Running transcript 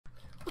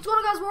What's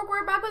going on, guys?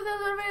 We're back with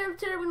another video.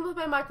 Today we're gonna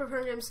play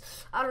Minecraft games.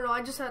 I don't know,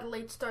 I just had a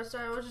late start, so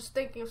I was just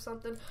thinking of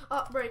something.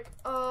 Break.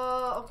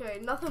 Okay,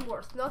 nothing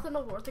worth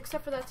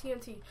except for that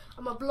TNT.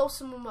 I'm gonna blow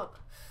some of them up.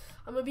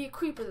 I'm gonna be a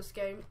creeper this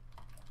game.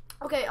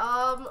 Okay,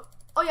 oh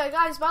yeah,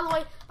 guys, by the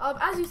way,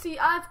 as you see,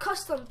 I have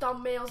custom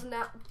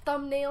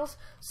thumbnails,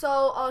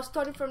 so,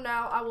 starting from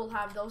now, I will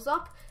have those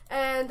up,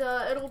 and,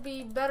 it'll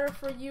be better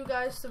for you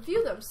guys to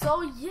view them.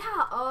 So,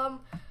 yeah,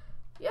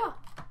 yeah.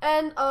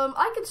 And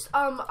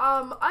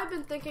I've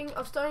been thinking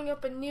of starting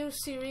up a new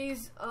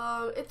series.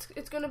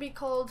 It's gonna be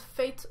called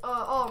Fate.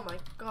 Oh my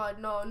God,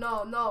 no.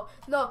 Now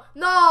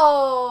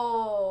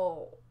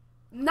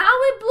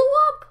it blew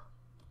up.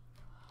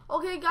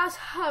 Okay, guys,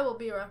 I will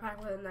be right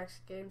back with the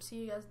next game.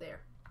 See you guys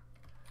there.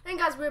 And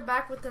guys, we're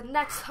back with the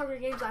next Hunger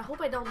Games. I hope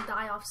I don't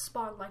die off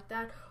spawn like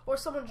that, or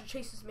someone just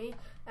chases me.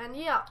 And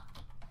yeah,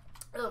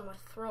 oh, my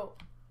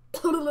throat.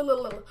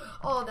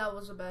 Oh, that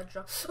was a bad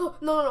joke. Oh,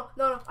 no.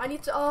 I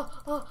need to. No.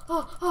 Are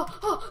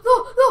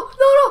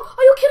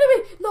you kidding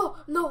me?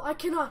 No, I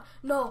cannot.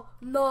 No.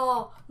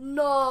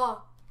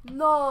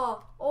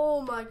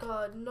 Oh my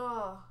God,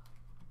 no.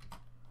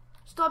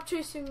 Stop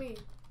chasing me.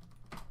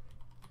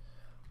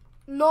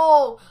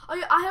 No,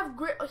 I have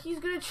grit. He's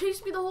gonna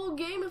chase me the whole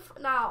game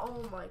now.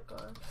 Oh my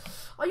God.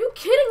 Are you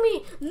kidding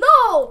me?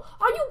 No.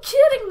 Are you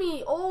kidding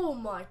me? Oh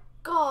my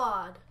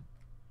God.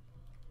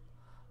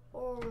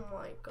 Oh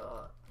my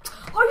God.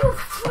 Are you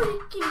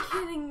freaking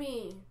kidding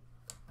me?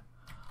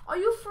 Are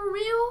you for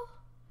real?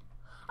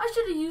 I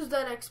should have used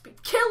that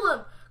XP. Kill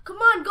him! Come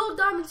on, go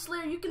Diamond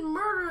Slayer. You can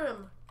murder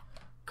him.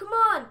 Come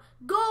on,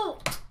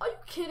 go. Are you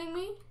kidding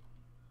me?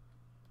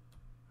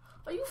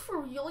 Are you for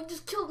real? He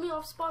just killed me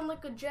off spawn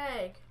like a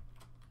jag.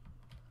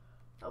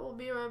 I will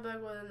be right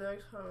back with the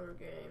next Hunger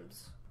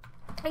Games.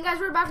 And guys,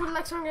 we're back with the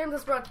next Hunger Games.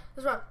 Let's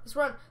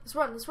run.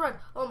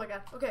 Oh my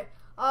God. Okay.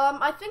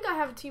 I think I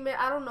have a teammate.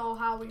 I don't know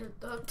how we're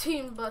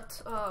team,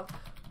 but I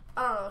don't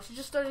know. She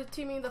just started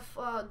teaming the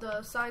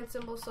sign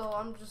symbol, so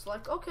I'm just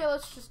like, okay,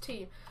 let's just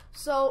team.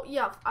 So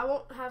yeah, I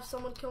won't have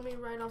someone kill me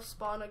right off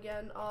spawn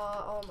again.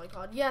 Oh my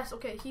God. Yes.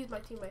 Okay, he's my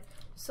teammate.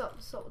 So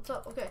what's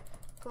up? Okay,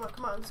 come on.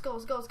 Let's go.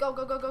 Let's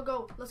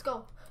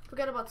go.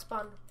 Forget about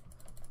spawn.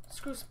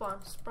 Screw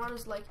spawn. Spawn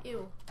is like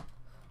ew.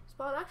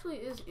 Spawn actually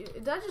is ew.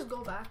 Did I just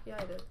go back? Yeah,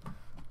 I did.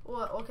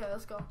 What? Okay,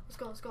 let's go.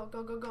 Go.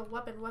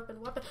 Weapon.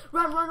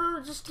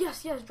 Run. Just,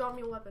 yes, drop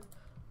me a weapon.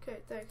 Okay,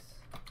 thanks.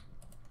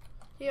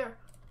 Here,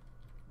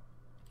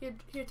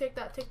 take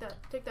that.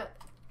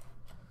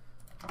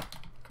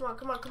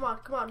 Come on.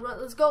 Run.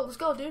 Let's go,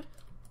 dude.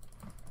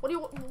 What are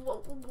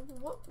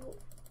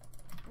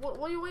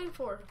you waiting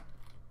for?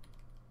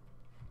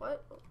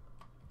 What?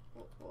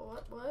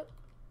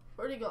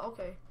 Where'd he go?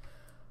 Okay.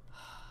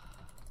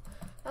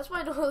 That's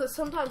why I don't know that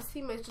sometimes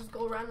teammates just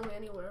go randomly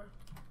anywhere.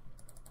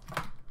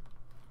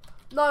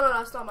 No,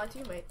 that's not my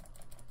teammate.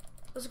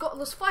 Let's go.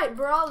 Let's fight,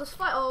 bro. Let's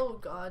fight. Oh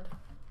God,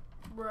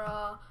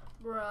 bruh.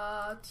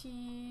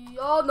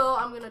 Oh no,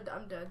 I'm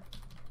dead.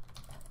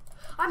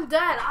 I'm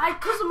dead.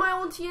 Cause of my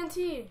own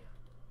TNT.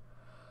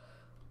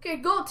 Okay,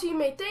 go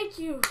teammate. Thank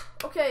you.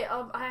 Okay,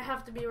 I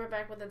have to be right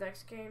back with the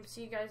next game.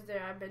 See you guys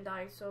there. I've been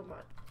dying so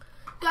much.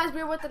 Guys,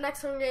 we're with the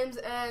next Hunger Games,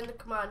 and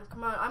come on.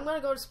 I'm gonna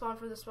go to spawn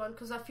for this one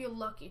because I feel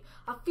lucky.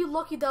 I feel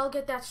lucky that I'll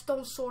get that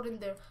stone sword in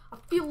there. I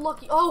feel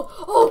lucky.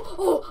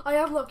 Oh, I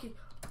am lucky.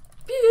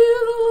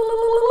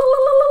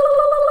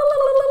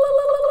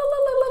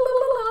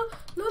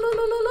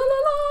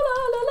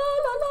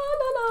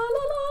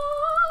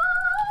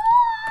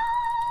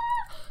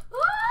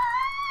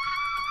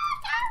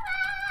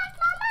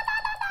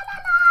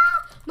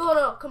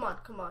 No, come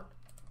on.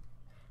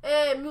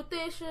 Hey,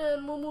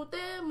 mutation, mumute.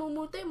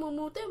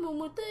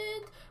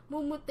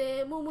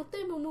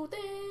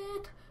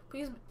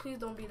 Please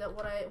don't be that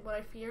what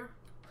I fear.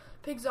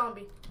 Pig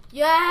zombie.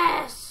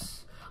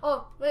 Yes!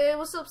 Oh, wait,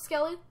 what's up,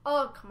 Skelly?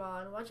 Oh, come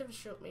on, why'd you have to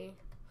shoot me?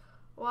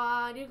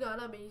 Why you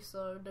gotta be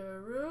so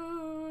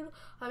rude?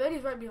 I bet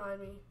he's right behind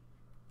me.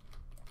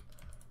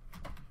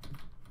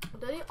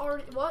 Did he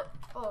already, what?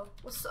 Oh,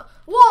 what's up?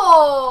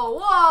 Whoa!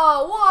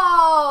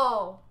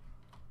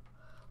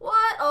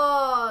 What?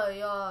 Oh.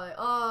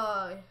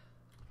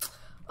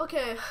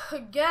 Okay,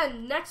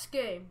 again, next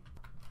game.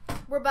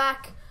 We're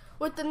back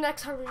with the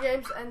next Hunger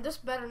Games, and this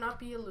better not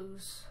be a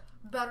lose.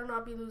 I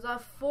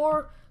have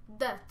 4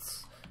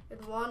 deaths in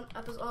one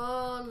episode.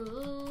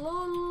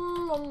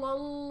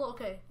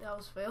 Okay, that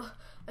was fail.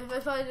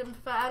 If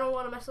I don't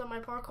want to mess up my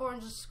parkour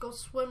and just go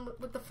swim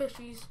with the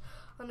fishies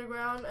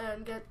underground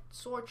and get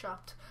sword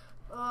chopped.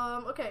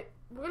 Okay,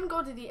 we're gonna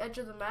go to the edge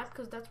of the map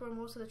because that's where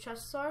most of the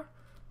chests are.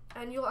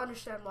 And you'll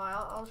understand why.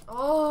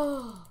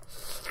 Oh,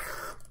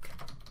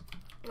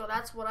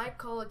 that's what I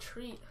call a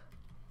treat.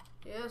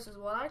 Yes, is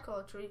what I call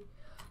a treat.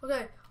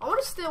 Okay, I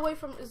want to stay away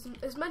from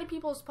as many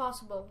people as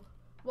possible.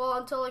 Well,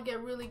 until I get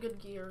really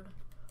good geared,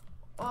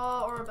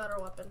 or a better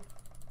weapon.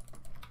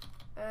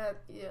 And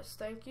yes,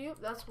 thank you.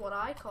 That's what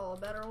I call a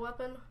better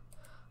weapon.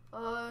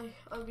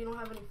 We don't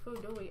have any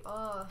food, do we?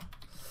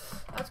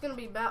 That's gonna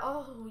be bad.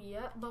 Oh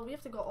yeah, but we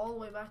have to go all the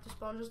way back to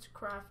spawn just to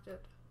craft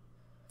it.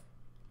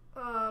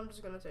 I'm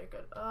just gonna take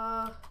it.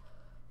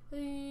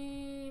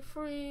 We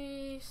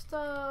free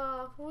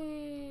stuff.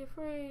 We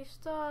free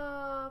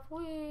stuff.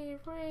 We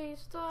free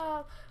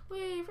stuff.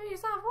 We free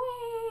stuff.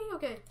 We.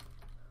 Okay.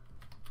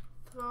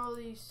 Throw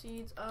these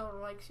seeds. I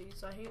don't like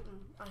seeds. I hate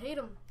them. I hate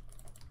them.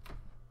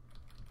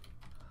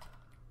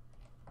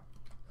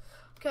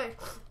 Okay.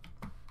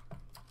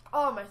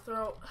 Oh, my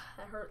throat.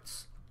 That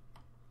hurts.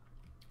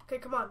 Okay,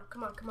 come on.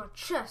 Come on. Come on.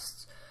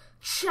 Chests.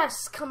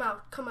 Chests. Come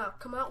out. Come out.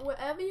 Come out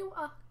wherever you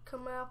are.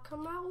 Come out.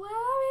 Come out wherever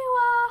you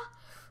are.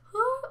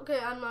 Okay,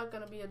 I'm not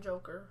gonna be a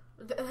Joker.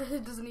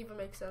 It doesn't even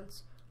make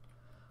sense.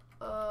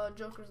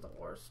 Joker's the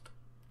worst.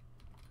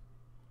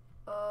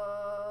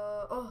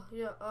 Oh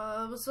yeah.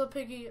 What's up,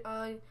 Piggy?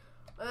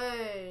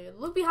 Hey,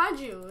 look behind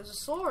you. There's a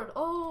sword.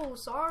 Oh,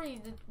 sorry.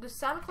 Did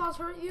Santa Claus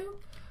hurt you?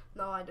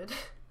 No, I did.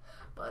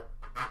 But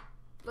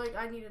like,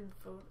 I needed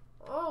food.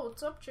 Oh,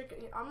 what's up, chicken?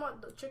 I'm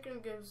not. The chicken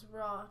gives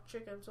raw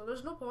chicken, so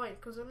there's no point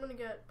because I'm gonna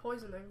get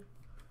poisoning.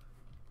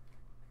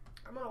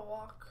 I'm gonna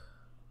walk.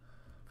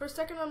 For a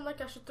second, I'm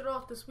like, I should throw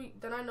out this wheat.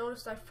 Then I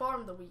noticed I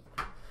farmed the wheat.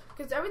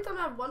 Because every time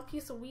I have one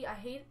piece of wheat, I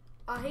hate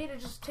it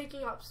just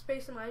taking up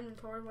space in my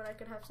inventory when I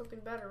could have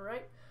something better,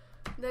 right?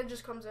 And then it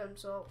just comes in,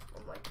 so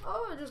I'm like,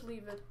 oh, I'll just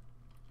leave it.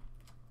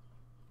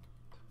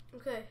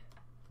 Okay.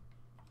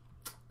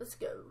 Let's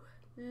go.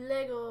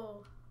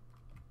 Lego.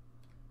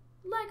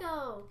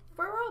 Lego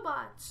for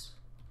robots.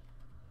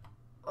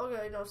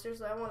 Okay, no,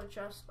 seriously, I want a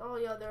chest. Oh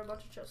yeah, there are a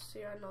bunch of chests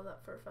here. I know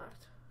that for a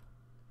fact.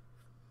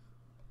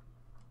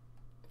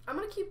 I'm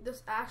gonna keep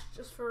this axe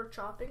just for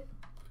chopping.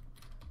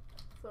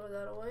 Throw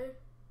that away.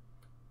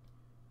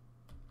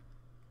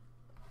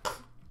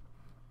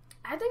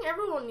 I think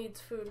everyone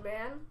needs food,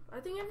 man. I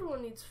think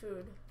everyone needs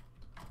food.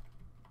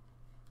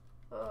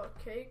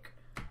 Cake.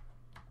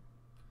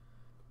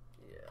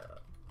 Yeah.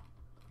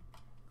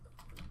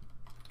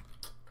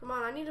 Come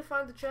on, I need to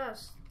find the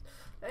chest.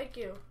 Thank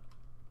you.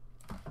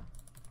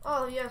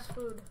 Oh, yes,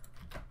 food.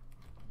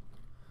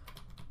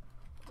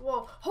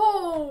 Whoa.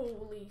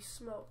 Holy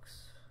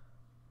smokes.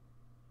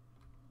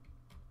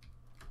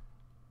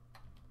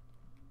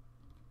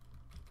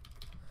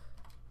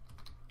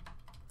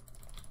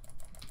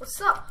 What's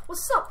up?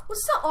 What's up?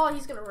 What's up? Oh,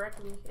 he's gonna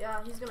wreck me.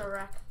 Yeah, he's gonna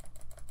wreck.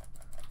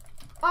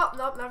 Oh,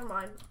 nope, never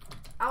mind.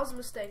 I was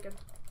mistaken.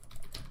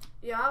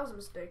 Yeah, I was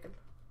mistaken.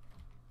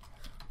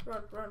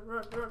 Run, run,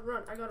 run, run,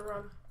 run. I gotta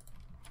run.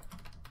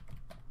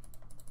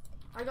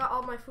 I got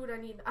all my food I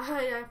need. I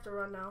have to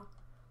run now.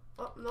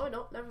 Oh, no, I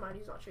don't. Never mind.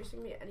 He's not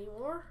chasing me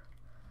anymore.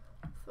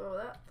 Throw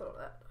that. Throw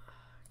that.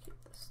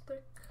 Keep the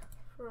stick.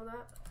 Throw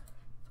that.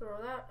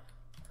 Throw that.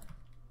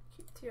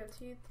 Keep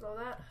TNT. Throw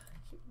that.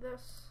 Keep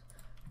this.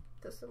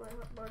 This in my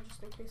hotbar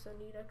just in case I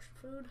need extra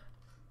food.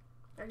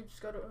 I can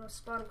just go to a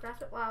spawn and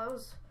craft it. Wow,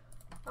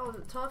 that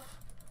wasn't tough.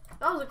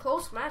 That was a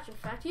close match, in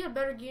fact. He had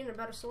better gear and a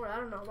better sword. I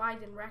don't know why he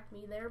didn't wreck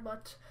me there,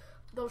 but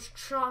those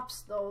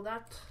chops, though,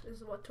 that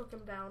is what took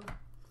him down.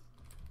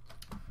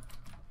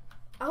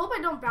 I hope I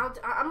don't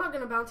bounty. I'm not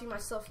gonna bounty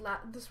myself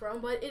this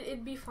round, but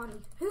it'd be funny.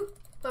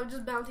 If I'm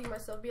just bountying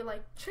myself, be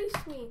like,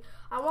 chase me.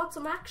 I want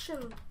some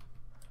action.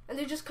 And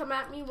they just come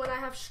at me when I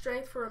have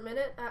strength for a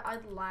minute.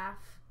 I'd laugh.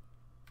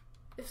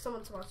 If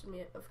someone sponsored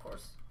me, of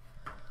course.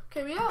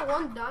 Okay, we got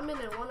 1 diamond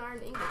and 1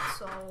 iron ingot,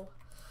 so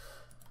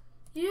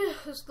yeah,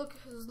 this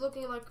is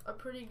looking like a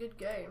pretty good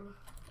game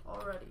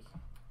already.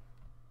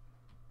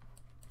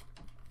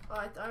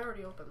 I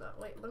already opened that.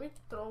 Wait, let me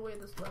throw away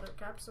this leather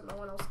cap so no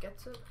one else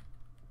gets it.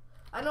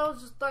 I know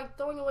it's just like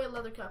throwing away a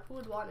leather cap. Who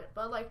would want it?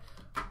 But like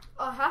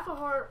half a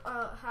heart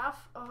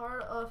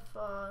of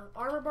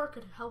armor bar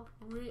could help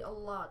a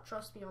lot.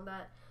 Trust me on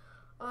that.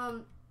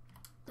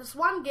 This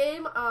one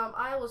game,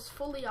 I was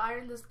fully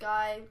iron. This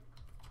guy,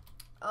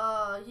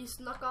 he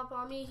snuck up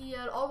on me. He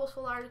had almost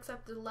full iron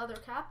except the leather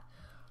cap.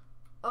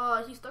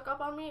 He stuck up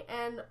on me,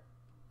 and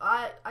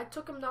I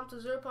took him down to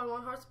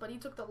 0.1 hearts, but he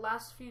took the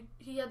last few.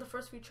 He had the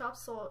first few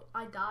chops, so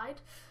I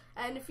died.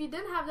 And if he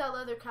didn't have that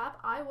leather cap,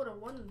 I would have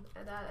won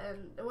that,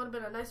 and it would have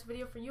been a nice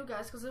video for you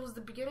guys, because it was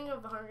the beginning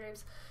of the Hunger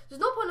Games.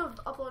 There's no point of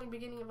uploading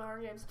beginning of the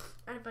Hunger Games,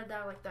 and if I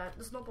die like that,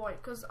 there's no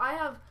point, because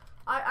I'm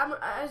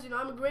as you know,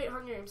 I'm a great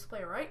Hunger Games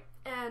player, right?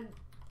 And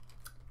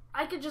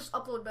I could just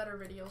upload better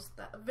videos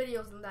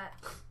than that,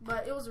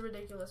 but it was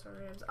ridiculous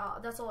Hunger Games.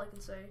 That's all I can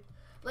say.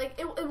 Like,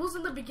 it was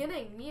in the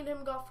beginning. Me and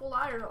him got full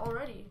iron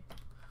already.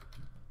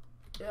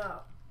 Yeah.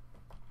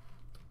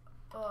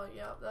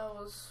 Yeah, that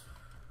was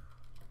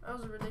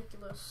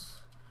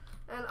ridiculous.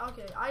 And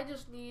okay, I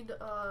just need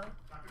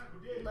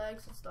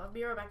legs and stuff.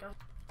 Be right back, guys.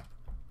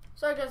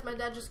 Sorry guys, my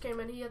dad just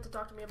came in. He had to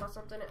talk to me about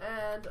something,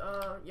 and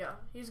yeah,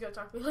 he's gonna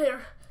talk to me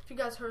later. If you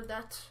guys heard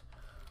that.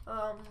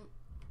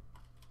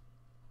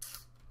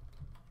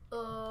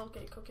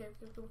 Okay.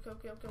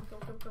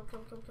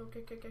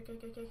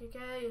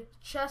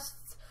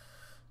 Chests.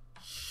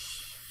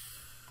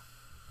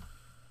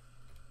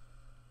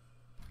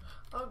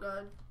 Oh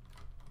god.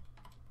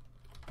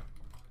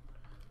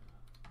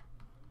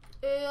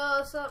 Hey,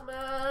 what's up,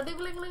 man?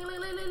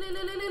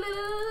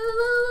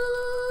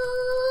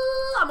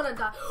 I'm gonna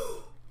die.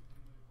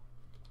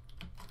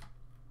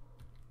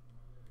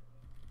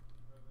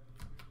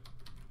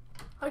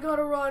 I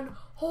gotta run.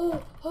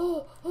 Oh,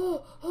 oh,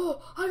 oh,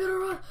 oh. I gotta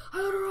run. I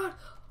gotta run.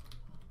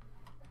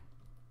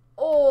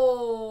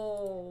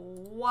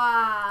 Oh,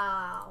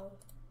 wow.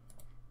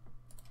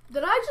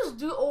 Did I just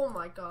do? Oh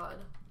my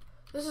god.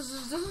 This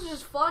is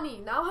just funny.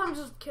 Now I'm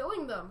just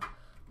killing them.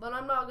 But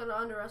I'm not gonna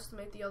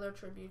underestimate the other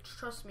tributes.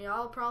 Trust me,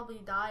 I'll probably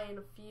die in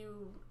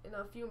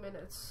a few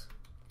minutes.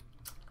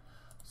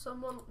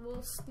 Someone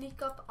will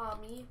sneak up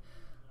on me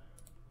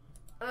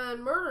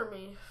and murder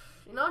me.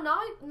 You know, now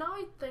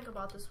I think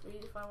about this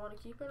weed, if I want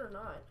to keep it or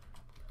not.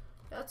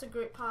 That's a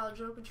great pile of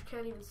junk, but you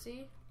can't even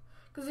see.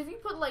 Because if you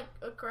put like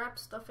a crap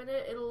stuff in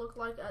it, it'll look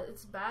like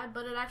it's bad,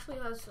 but it actually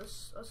has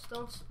a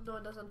stone. No,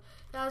 it doesn't.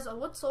 It has a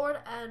wood sword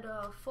and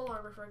full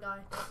armor for a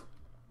guy.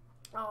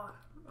 Oh,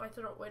 my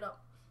throat. Wait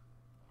up.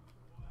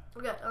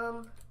 Okay.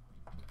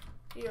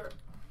 Here.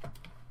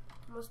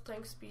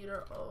 Mustang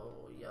speeder.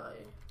 Oh,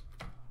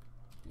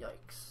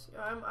 yikes.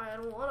 I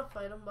don't want to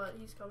fight him, but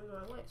he's coming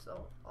my way,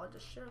 so I'll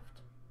just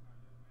shift.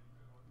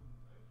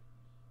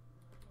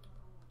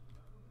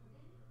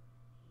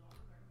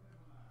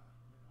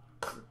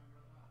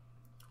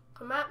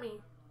 Come at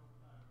me.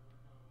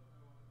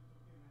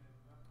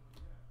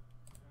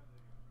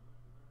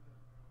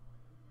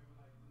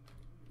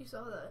 He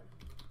saw that.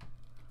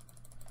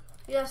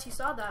 Yes, he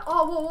saw that.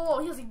 Oh, whoa, whoa, whoa.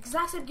 He has the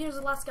exact same gear as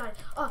the last guy.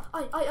 Oh,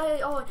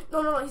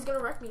 no, he's gonna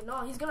wreck me.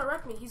 No, he's gonna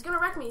wreck me. He's gonna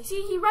wreck me.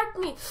 See, he wrecked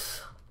me.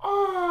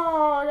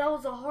 Oh, that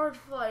was a hard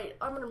fight.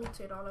 I'm gonna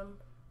mutate on him.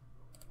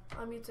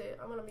 I'm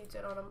gonna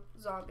mutate on him.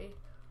 Zombie.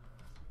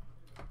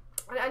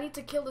 I need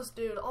to kill this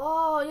dude.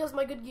 Oh, he has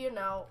my good gear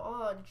now.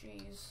 Oh,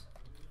 jeez.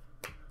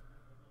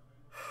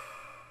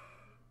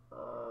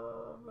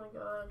 Oh my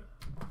god.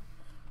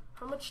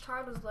 How much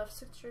time is left?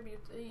 6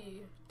 tributes.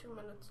 2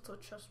 minutes till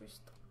chest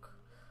restock.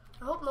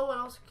 I hope no one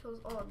else kills.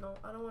 Oh no,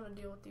 I don't want to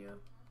deal with you.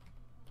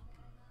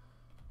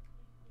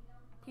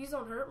 Please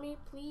don't hurt me.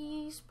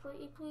 Please,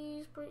 pretty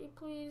please, pretty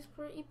please,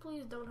 pretty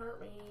please don't hurt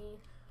me.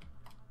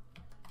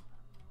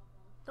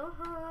 Don't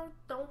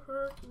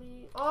hurt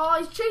me. Oh,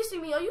 he's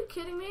chasing me. Are you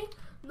kidding me?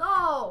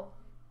 No.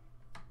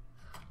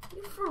 Are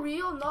you for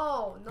real?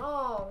 No.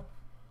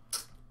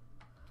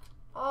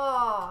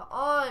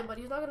 Oh, but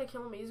he's not gonna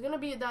kill me. He's gonna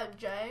be that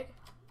Jag.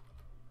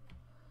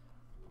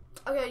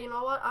 Okay, you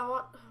know what? I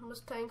want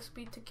Mustang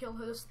Speed to kill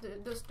this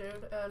dude,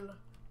 and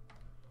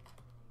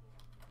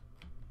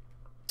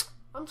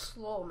I'm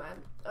slow,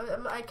 man.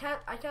 I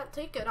can't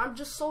take it. I'm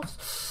just so.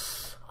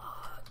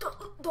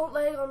 Don't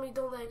lag on me.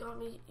 Don't lag on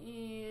me.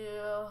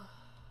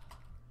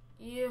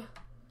 Yeah.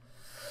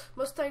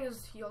 Mustang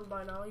is healed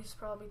by now. He's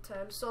probably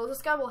 10. So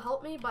this guy will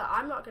help me, but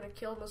I'm not gonna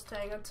kill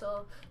Mustang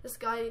until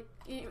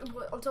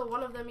until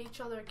one of them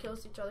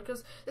kills each other.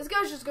 Because this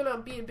guy's just gonna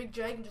be a big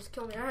Jag and just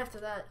kill me right after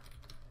that.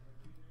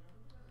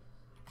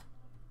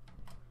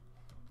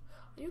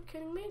 Are you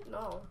kidding me?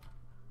 No.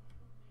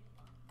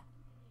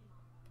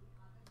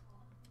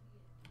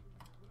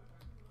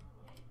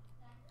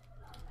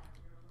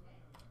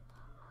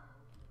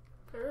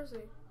 Where is he?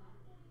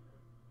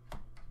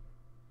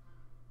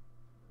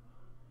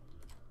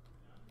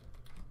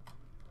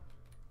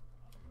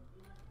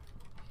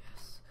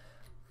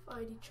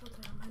 Fight each other,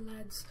 my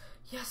lads.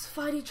 Yes,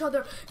 fight each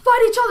other.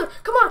 Fight each other.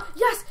 Come on.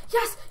 Yes.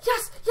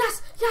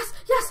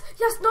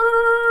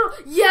 No.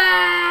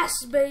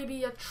 Yes,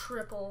 baby, a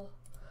triple.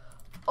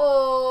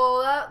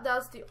 Oh,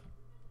 that's the.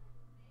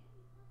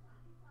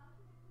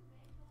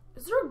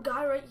 Is there a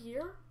guy right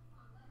here?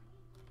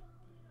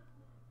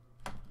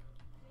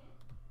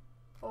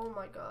 Oh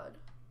my god.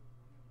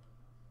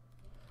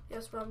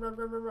 Yes, run.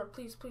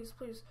 Please.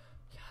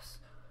 Yes.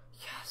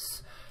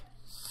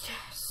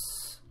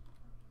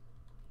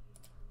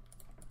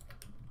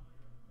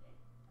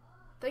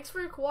 Thanks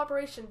for your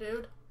cooperation,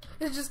 dude.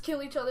 Let's just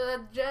kill each other.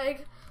 That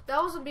Jag.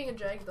 That wasn't being a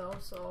Jag, though,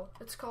 so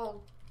it's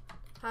called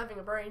having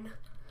a brain.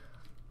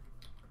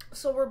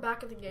 So we're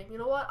back in the game. You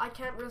know what? I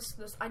can't risk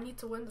this. I need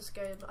to win this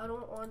game. I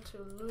don't want to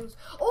lose.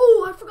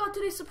 Oh, I forgot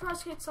today's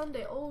Surprise Hit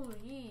Sunday. Oh,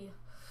 yeah.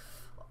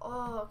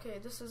 Oh, okay.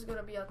 This is going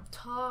to be a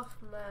tough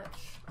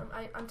match.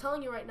 I'm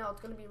telling you right now, it's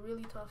going to be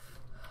really tough.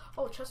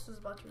 Oh, chest is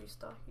about to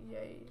restock.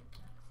 Yay.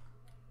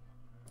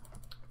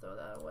 Throw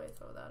that away.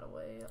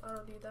 I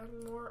don't need that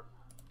anymore.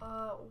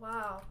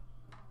 Wow.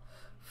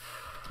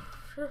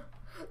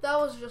 That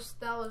was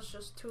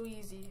just too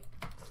easy.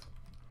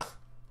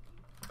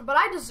 But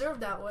I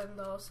deserved that win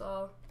though,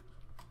 so.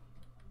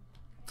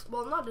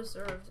 Well, not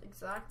deserved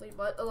exactly,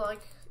 but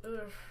like,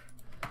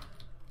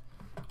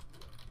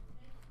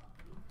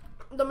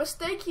 the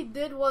mistake he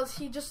did was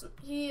he just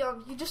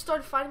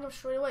started fighting them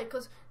straight away.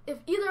 Cause if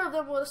either of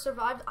them would have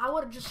survived, I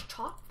would have just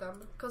chopped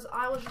them. Cause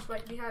I was just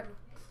right behind him.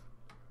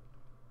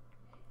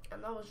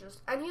 And that was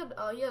just, and he had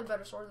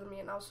better swords than me,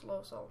 and I was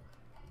slow, so.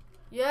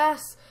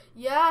 Yes.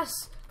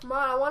 Come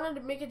on, I wanted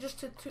to make it just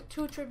to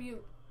two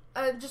tribute,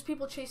 and just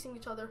people chasing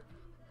each other.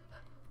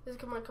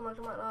 Come on. It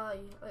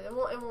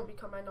won't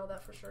become. I know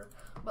that for sure.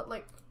 But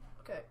like,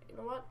 okay, you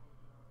know what?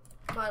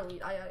 My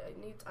lead.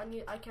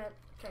 I can't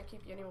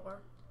keep you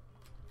anymore.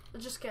 I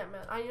just can't,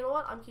 man. You know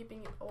what? I'm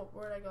keeping you. Oh,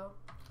 where'd I go?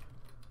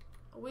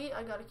 Wheat,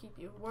 I gotta keep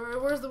you.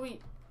 Where's the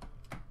wheat?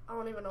 I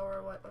don't even know where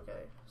it went.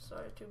 Okay,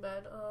 sorry, too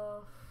bad.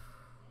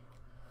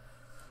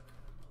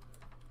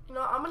 You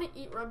know, I'm gonna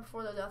eat right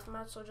before the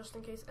deathmatch, so just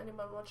in case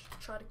anyone wants to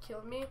try to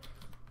kill me,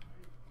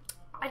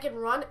 I can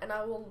run and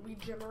I will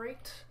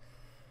regenerate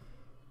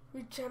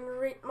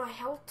my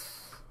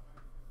health.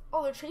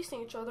 Oh, they're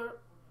chasing each other.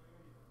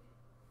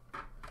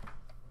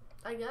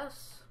 I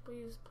guess.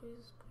 Please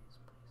chase.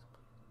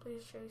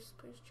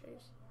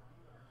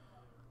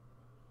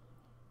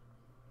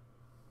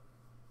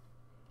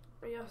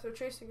 But yes, they're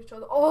chasing each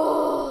other.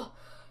 Oh,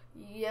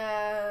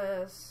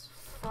 yes.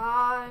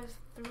 5,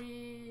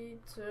 3,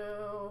 2.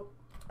 Okay,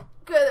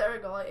 there we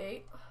go. I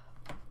ate.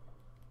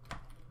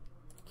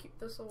 Keep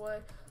this away.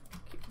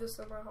 Keep this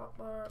in my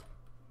hotbar.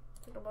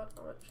 Think about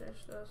how to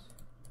change this.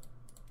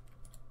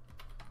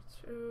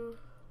 2.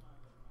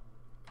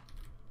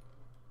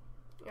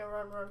 Yeah,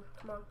 run.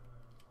 Come on.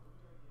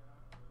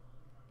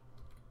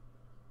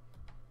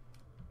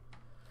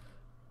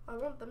 I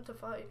want them to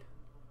fight.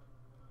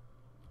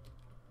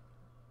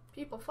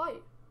 People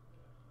fight.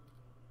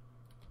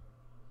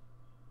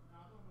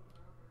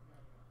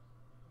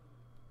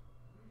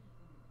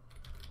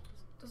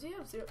 Does he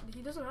have 0?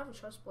 He doesn't have a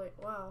chest plate.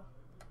 Wow.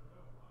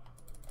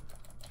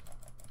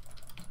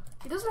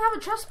 He doesn't have a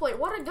chest plate.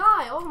 What a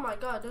guy. Oh my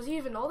god. Does he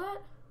even know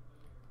that?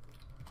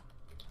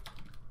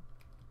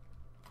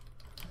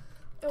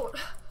 Oh,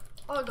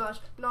 oh gosh.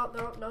 No,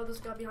 there's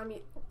a guy behind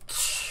me.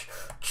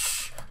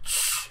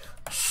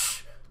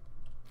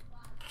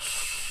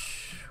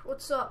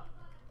 What's up?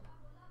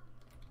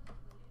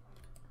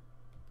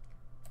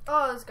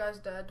 Oh, this guy's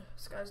dead.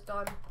 This guy's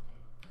done.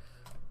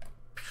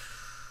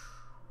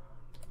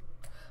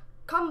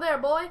 Come there,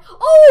 boy.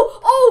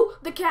 Oh,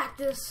 the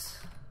cactus.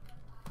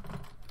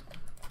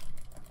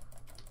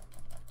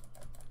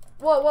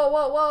 Whoa,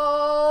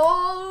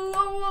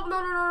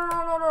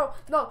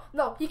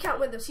 no, he can't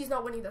win this. He's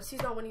not winning this.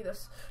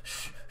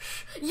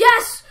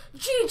 Yes,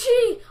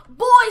 GG,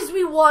 boys,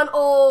 we won.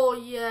 Oh,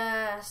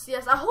 yes.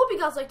 I hope you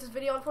guys liked this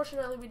video.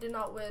 Unfortunately, we did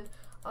not win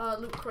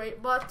Loot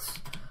Crate, but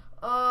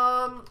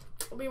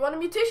we won a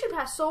mutation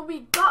pass, so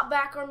we got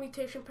back our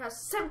mutation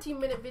pass.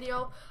 17-minute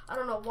video. I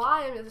don't know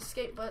why I'm in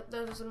escape, but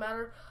that doesn't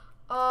matter.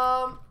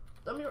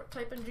 Let me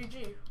type in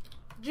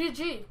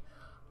GG.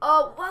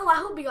 Well, I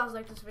hope you guys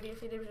liked this video.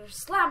 If you did,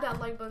 just slam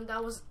that like button.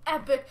 That was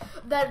epic.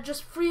 That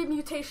just free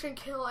mutation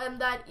kill and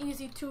that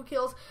easy 2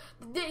 kills.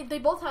 They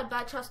both had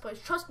bad chest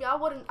plates. Trust me, I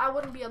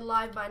wouldn't be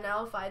alive by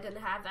now if I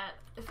didn't have that.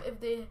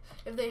 If they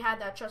had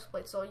that chest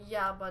plate. So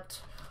yeah,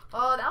 but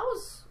that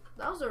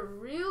was a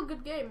real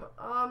good game.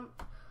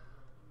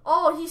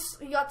 Oh,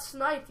 he got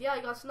sniped. Yeah,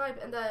 he got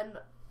sniped, and then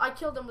I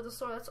killed him with a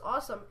sword. That's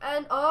awesome.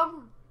 And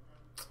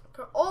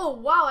oh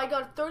wow, I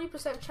got a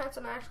 30% chance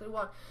and I actually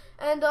won.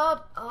 And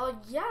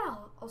yeah,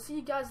 I'll see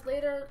you guys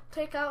later.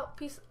 Take out.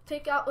 That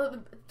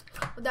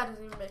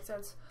doesn't even make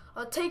sense.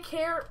 Take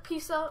care.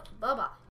 Peace out. Bye bye.